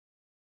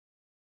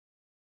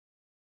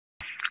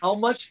How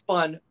much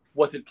fun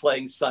was it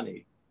playing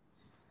Sonny?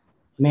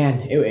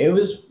 Man, it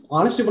was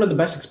honestly one of the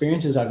best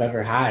experiences I've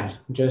ever had.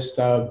 Just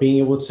being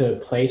able to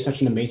play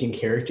such an amazing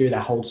character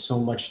that holds so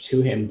much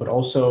to him, but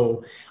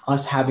also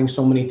us having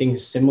so many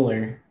things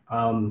similar.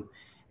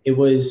 It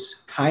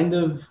was kind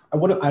of I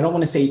don't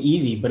want to say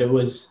easy, but it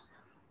was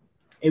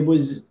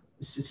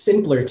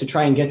simpler to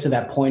try and get to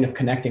that point of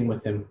connecting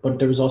with him. But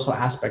there was also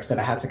aspects that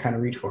I had to kind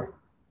of reach for.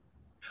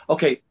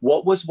 Okay,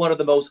 what was one of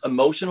the most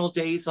emotional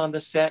days on the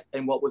set,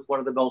 and what was one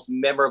of the most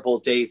memorable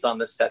days on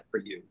the set for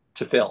you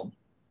to film?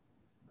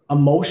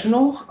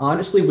 Emotional,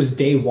 honestly, was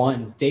day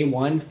one. Day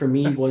one for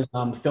me was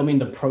filming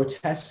the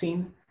protest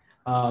scene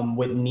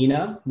with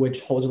Nina,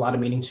 which holds a lot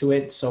of meaning to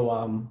it. So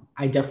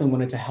I definitely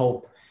wanted to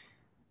help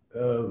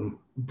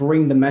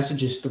bring the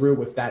messages through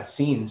with that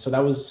scene. So that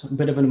was a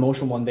bit of an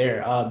emotional one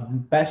there.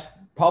 Best,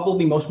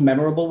 probably most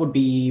memorable would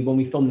be when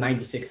we filmed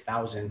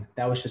 96,000.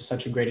 That was just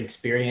such a great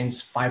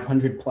experience.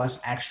 500 plus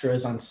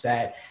extras on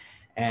set,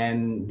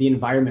 and the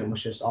environment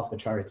was just off the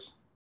charts.